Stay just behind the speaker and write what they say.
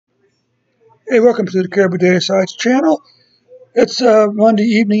Hey, welcome to the Caribou Data Science channel. It's Monday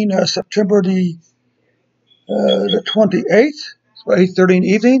evening, September the 28th. It's about 8:30 in the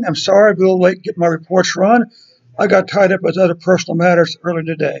evening. I'm sorry I'll be a little late getting my reports run. I got tied up with other personal matters earlier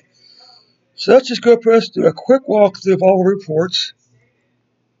today. So let's just go for us, do a quick walkthrough of all the reports.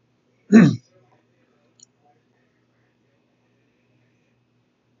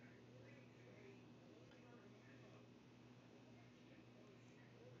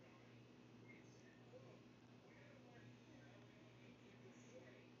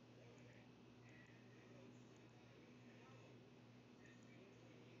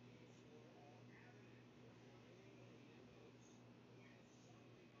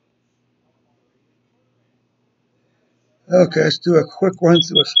 Okay, let's do a quick run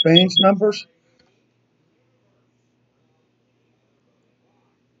through of Spain's numbers.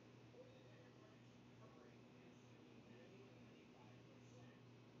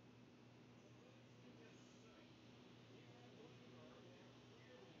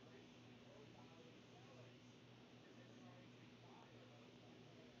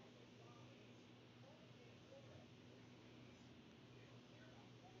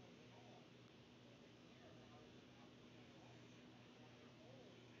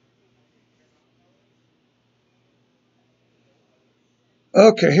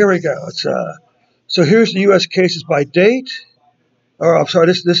 Okay, here we go. So here's the U.S. cases by date. Or I'm sorry,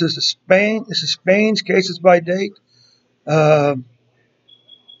 this is the Spain. This is Spain's cases by date. Um,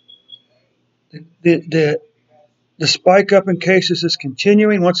 the The spike up in cases is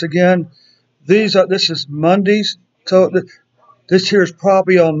continuing. Once again, this is Monday's. So this here is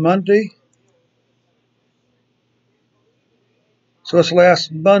probably on Monday. So it's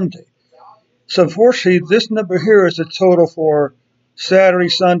last Monday. So unfortunately, this number here is the total for Saturday,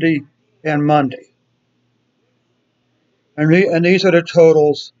 Sunday, and Monday. And these are the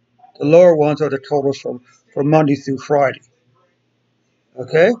totals. The lower ones are the totals for Monday through Friday.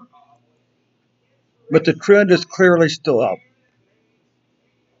 Okay? But the trend is clearly still up.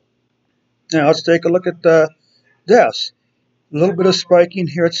 Now let's take a look at the deaths. A little bit of spiking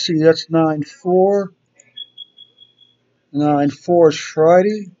here. Let's see, that's 9-4. 9-4 is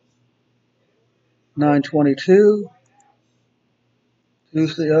Friday. 922.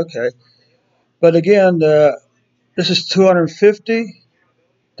 Tuesday, okay. But again, this is 250.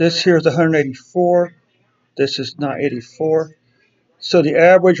 This here is 184. This is not 84. So the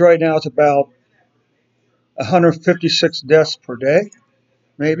average right now is about 156 deaths per day,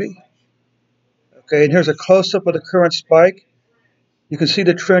 maybe. Okay, and here's a close-up of the current spike. You can see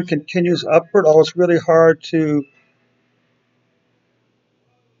the trend continues upward, although it's really hard to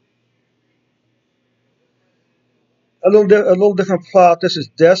a little different plot. This is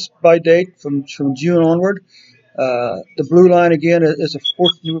deaths by date from June onward. The blue line again is a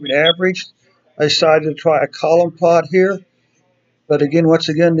 14-moving average. I decided to try a column plot here, but again, once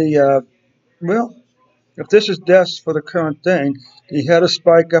again, well, if this is deaths for the current thing, you had a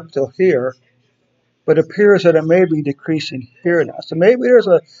spike up till here, but it appears that it may be decreasing here now. So maybe there's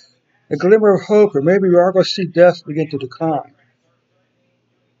a glimmer of hope, or maybe we are going to see deaths begin to decline.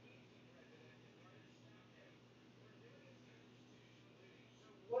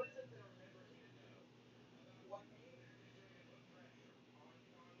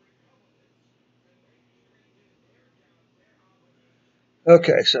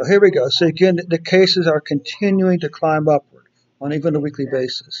 Okay, so here we go. So again, the cases are continuing to climb upward on even a weekly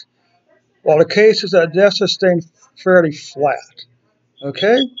basis, while the cases at deaths are staying fairly flat.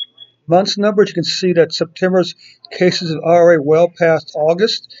 Okay, months numbers, you can see that September's cases are already well past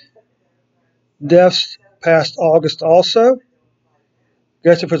August. Deaths past August also.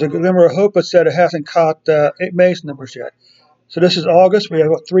 Guess if there's a glimmer of hope, it's that it hasn't caught May's numbers yet. So this is August. We have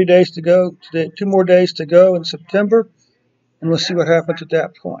 3 days to go. Today, 2 more days to go in September, and we'll see what happens at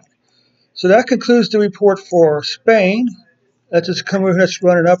that point. So that concludes the report for Spain. Let's just come over. Let's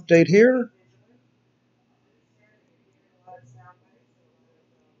run an update here.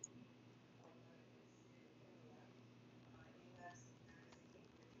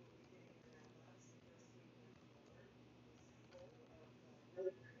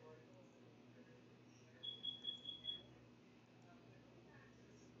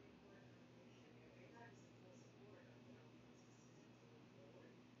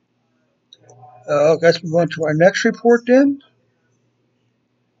 Let's move on to our next report then,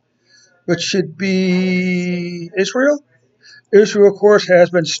 which should be Israel. Israel, of course, has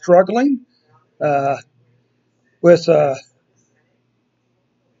been struggling with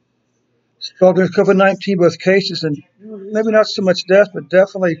COVID-19, both cases and maybe not so much death, but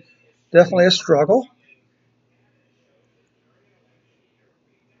definitely a struggle.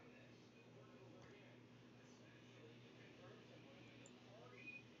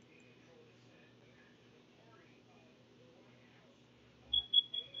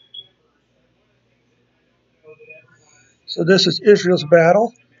 So this is Israel's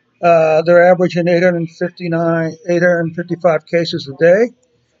battle. They're averaging 855 cases a day,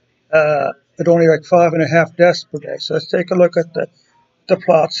 but only like 5.5 deaths per day. So let's take a look at the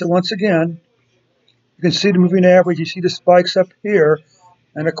plot. So once again, you can see the moving average. You see the spikes up here,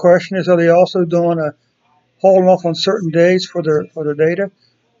 and the question is, are they also doing a holding off on certain days for their data?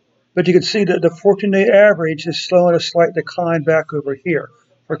 But you can see that the 14-day average is slowing a slight decline back over here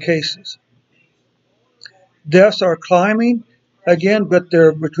for cases. Deaths are climbing again, but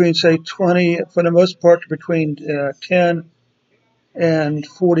they're between, say, 20, for the most part, between 10 and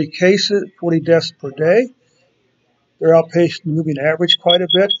 40 cases, 40 deaths per day. They're outpacing the moving average quite a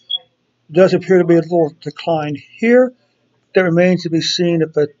bit. It does appear to be a little decline here. That remains to be seen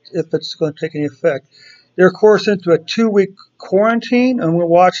if it's going to take any effect. They're, of course, into a 2-week quarantine, and we'll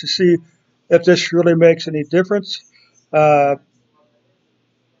watch to see if this really makes any difference.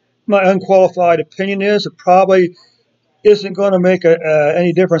 My unqualified opinion is it probably isn't going to make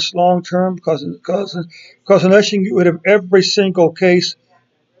any difference long term because unless you can get rid of every single case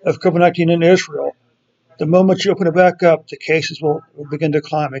of COVID-19 in Israel, the moment you open it back up, the cases will begin to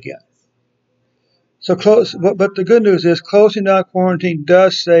climb again. So but the good news is closing down quarantine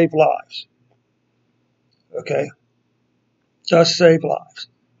does save lives. Okay, does save lives,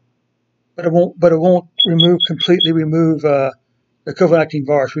 but it won't completely remove the COVID-19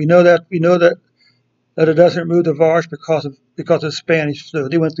 virus. We know that it doesn't remove the virus because of the Spanish flu.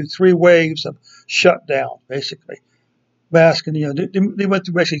 They went through 3 waves of shutdown, basically. Masking, they went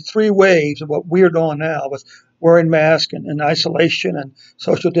through basically 3 waves of what we're doing now with wearing masks and isolation and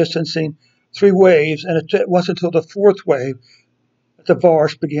social distancing. 3 waves, and it wasn't until the 4th wave that the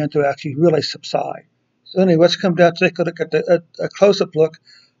virus began to actually really subside. So anyway, let's come down, take a look at a close-up look.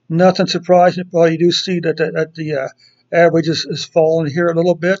 Nothing surprising. Well, you do see that the average is falling here a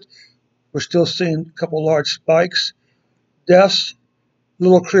little bit. We're still seeing a couple large spikes. Deaths, a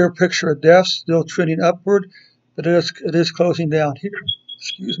little clearer picture of deaths, still trending upward, but it is closing down here.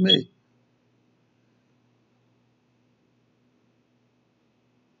 Excuse me.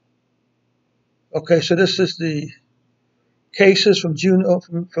 Okay, so this is the cases from June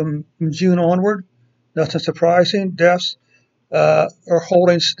onward. Nothing surprising. Deaths are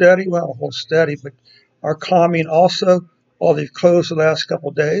holding steady. Well, hold steady, but are climbing also while they've closed the last couple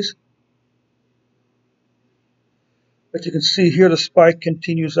of days. But you can see here the spike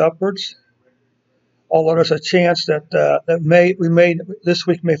continues upwards. Although there's a chance that this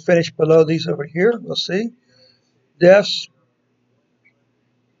week may finish below these over here. We'll see. Deaths.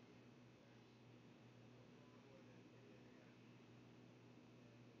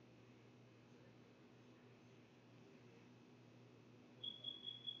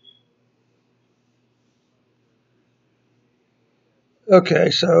 Okay,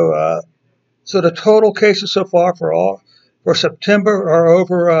 so the total cases so far for September are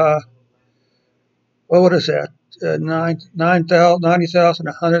over. Well, what is that? 9,000, 90,000,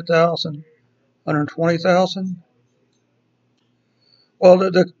 100,000, 120,000. Well,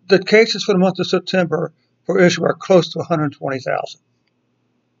 the cases for the month of September for Israel are close to 120,000.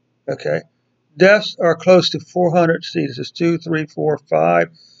 Okay, deaths are close to 400. See, this is 2, 3, 4, 5.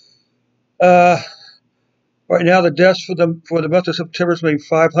 Right now, the deaths for the month of September is maybe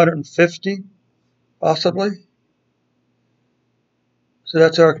 550, possibly. So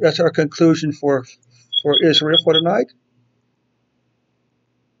that's our conclusion for Israel for tonight.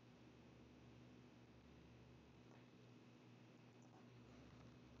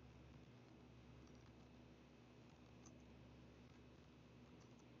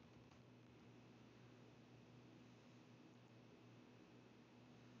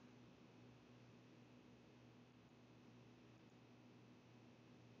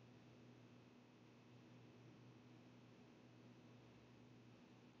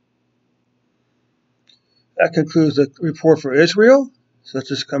 That concludes the report for Israel. So let's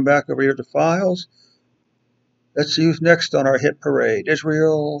just come back over here to files. Let's see who's next on our hit parade.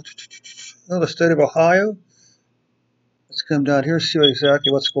 Israel, the state of Ohio. Let's come down here, see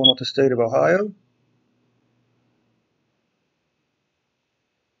exactly what's going on with the state of Ohio.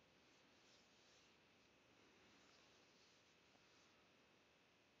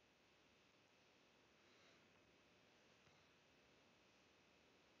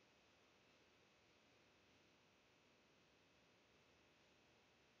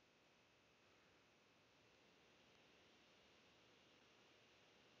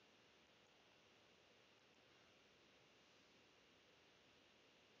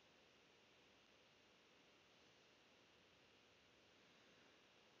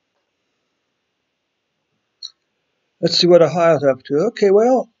 Let's see what Ohio's up to. Okay,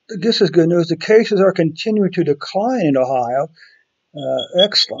 well, this is good news. The cases are continuing to decline in Ohio.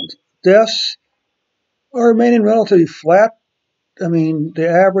 Excellent. Deaths are remaining relatively flat. I mean, the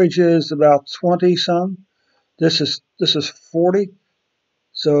average is about 20 some. This is 40.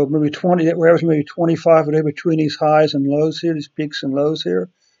 So maybe 20. We're averaging maybe 25 a day between these highs and lows here, these peaks and lows here.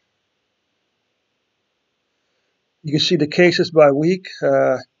 You can see the cases by week.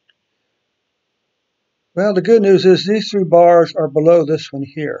 Well, the good news is these three bars are below this one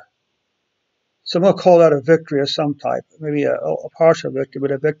here. So I'm going to call that a victory of some type, maybe a partial victory,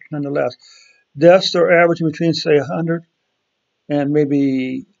 but a victory nonetheless. Deaths are averaging between, say, 100 and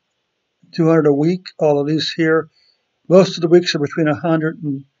maybe 200 a week. All of these here. Most of the weeks are between 100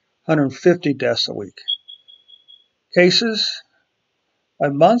 and 150 deaths a week. Cases a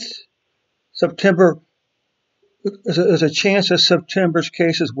month. September, there's a chance that September's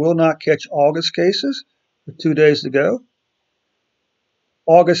cases will not catch August cases with 2 days to go.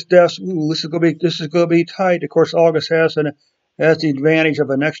 August deaths, this is going to be tight. Of course, August has the advantage of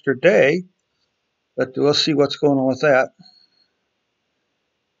an extra day, but we'll see what's going on with that.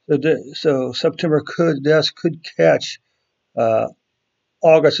 So September deaths could catch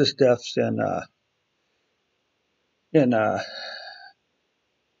August's deaths in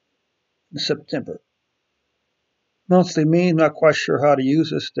September. Monthly mean, not quite sure how to use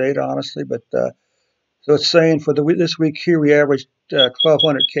this data honestly, but so it's saying for this week here we averaged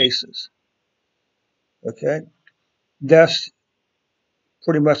 1,200 cases. Okay, deaths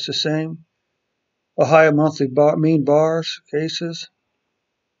pretty much the same. Ohio monthly mean bars cases.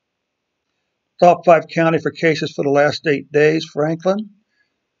 Top 5 county for cases for the last 8 days: Franklin,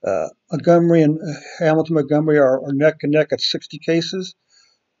 Montgomery, and Hamilton. Montgomery are neck and neck at 60 cases.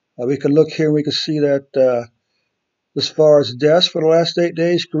 We can look here. We can see that as far as deaths for the last 8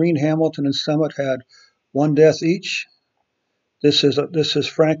 days, Greene, Hamilton, and Summit had 1 death each. This is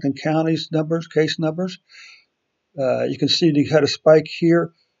Franklin County's numbers, case numbers. You can see you had a spike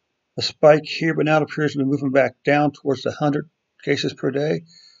here, but now it appears to be moving back down towards the 100 cases per day.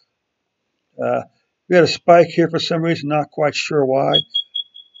 We had a spike here for some reason, not quite sure why.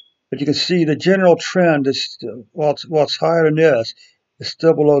 But you can see the general trend is still, while it's higher than this, it's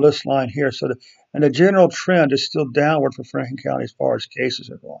still below this line here. And the general trend is still downward for Franklin County as far as cases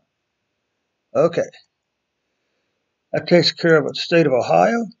are going. Okay. That takes care of the state of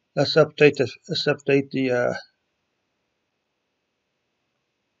Ohio. Let's update the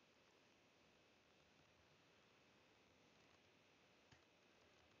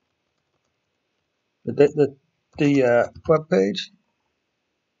web page.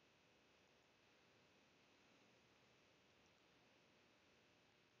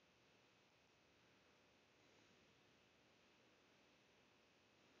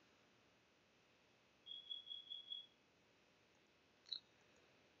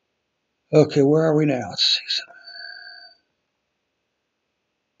 Okay, where are we now? Let's see.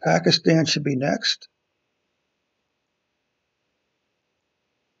 Pakistan should be next.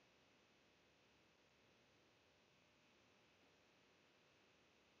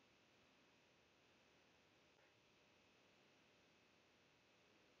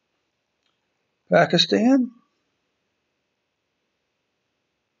 Pakistan.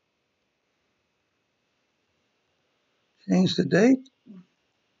 Change the date.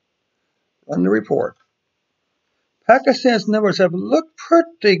 Run the report. Pakistan's numbers have looked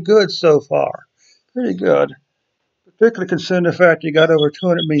pretty good so far. Pretty good. Particularly considering the fact you got over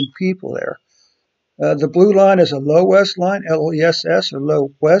 200 million people there. The blue line is a low west line, LESS, or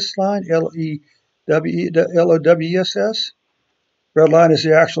low west line, LOWESS. Red line is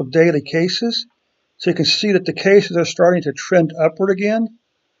the actual daily cases. So you can see that the cases are starting to trend upward again.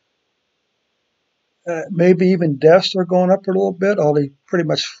 Maybe even deaths are going up a little bit, although pretty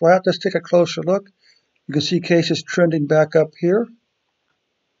much flat. Let's take a closer look. You can see cases trending back up here.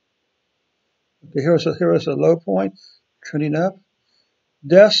 Okay, here's a low point, trending up.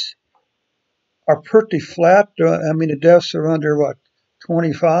 Deaths are pretty flat. I mean, the deaths are under,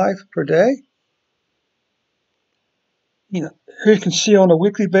 25 per day? Here you can see on a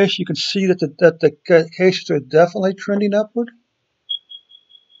weekly basis, you can see that the cases are definitely trending upward.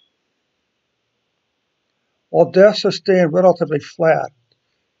 While deaths are staying relatively flat,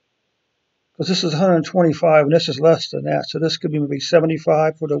 because this is 125 and this is less than that, so this could be maybe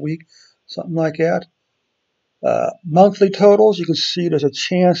 75 for the week, something like that. Monthly totals, you can see there's a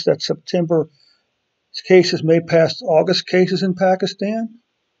chance that September cases may pass August cases in Pakistan.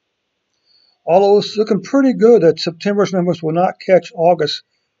 Although it's looking pretty good that September's numbers will not catch August.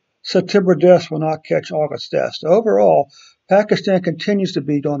 September deaths will not catch August deaths. So overall, Pakistan continues to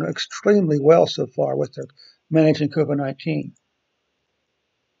be doing extremely well so far with their managing COVID-19.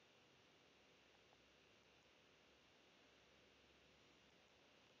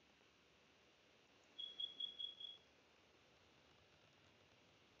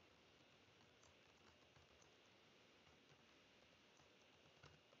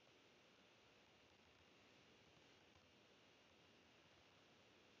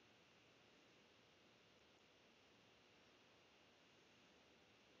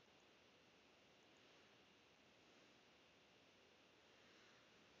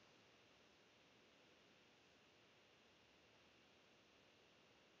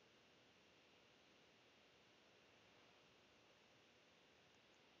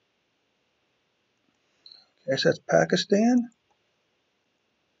 Okay, so that's Pakistan.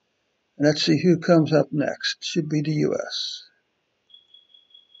 And let's see who comes up next. Should be the U.S.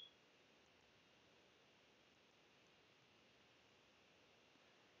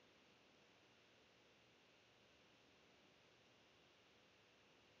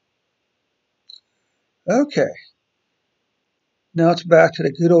 Okay. Now it's back to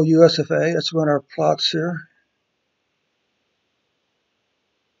the good old US of A. Let's run our plots here.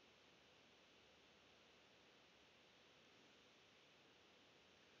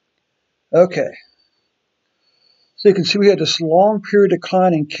 Okay. So you can see we had this long period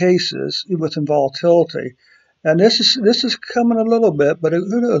decline in cases within volatility. And this is coming a little bit, but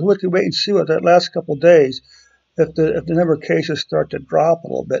who knows? We can wait and see what that last couple of days if the number of cases start to drop a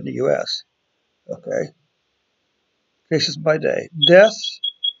little bit in the US. Okay. Cases by day. Deaths,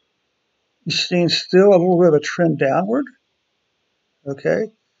 you're seeing still a little bit of a trend downward.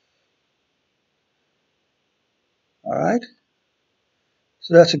 Okay. All right.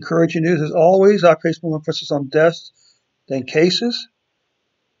 So that's encouraging news. As always, I place more emphasis on deaths than cases.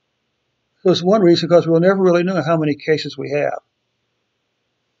 So it's one reason because we'll never really know how many cases we have.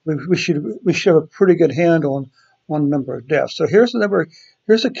 We should have a pretty good handle on the number of deaths. So here's the number.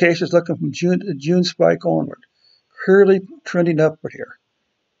 Here's the cases looking from June spike onward, clearly trending upward here.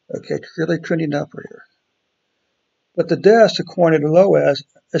 Okay, clearly trending upward here. But the deaths, according to LOAS,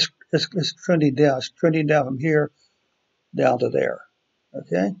 is trending down. It's trending down from here down to there.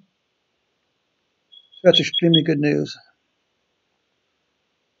 Okay, so that's extremely good news.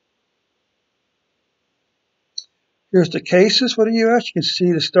 Here's the cases for the U.S. You can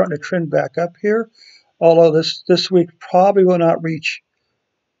see they're starting to trend back up here. Although this week probably will not reach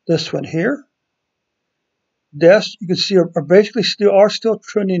this one here. Deaths, you can see, are basically still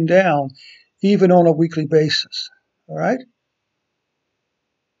trending down, even on a weekly basis. All right.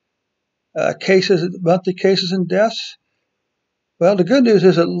 Monthly cases and deaths. Well, the good news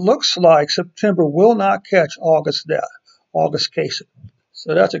is it looks like September will not catch August cases.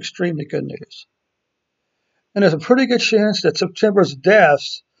 So that's extremely good news. And there's a pretty good chance that September's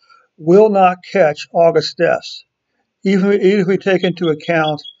deaths will not catch August deaths, even if we take into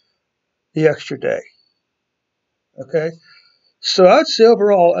account the extra day. Okay, so I'd say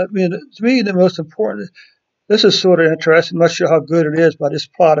overall, I mean, to me, the most important, this is sort of interesting. I'm not sure how good it is, but I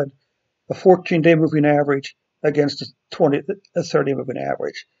just plotted a 14-day moving average against a 30 moving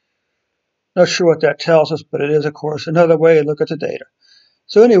average. Not sure what that tells us, but it is, of course, another way to look at the data.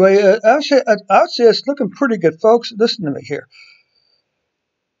 So anyway, I'd say it's looking pretty good, folks. Listen to me here.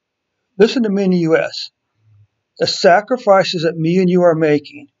 Listen to me in the U.S. The sacrifices that me and you are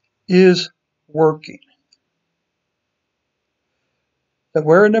making is working. The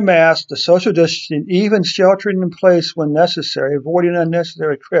wearing the mask, the social distancing, even sheltering in place when necessary, avoiding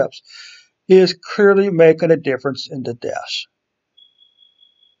unnecessary trips, is clearly making a difference in the deaths.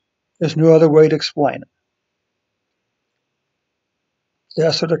 There's no other way to explain it.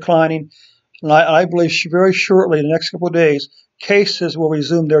 Deaths are declining, and I believe very shortly, in the next couple of days, cases will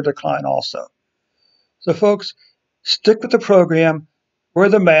resume their decline also. So, folks, stick with the program, wear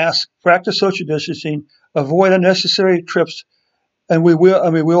the mask, practice social distancing, avoid unnecessary trips, and we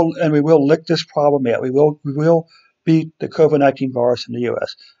will lick this problem out. We will beat the COVID-19 virus in the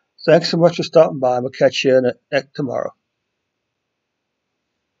U.S. Thanks so much for stopping by. We'll catch you tomorrow.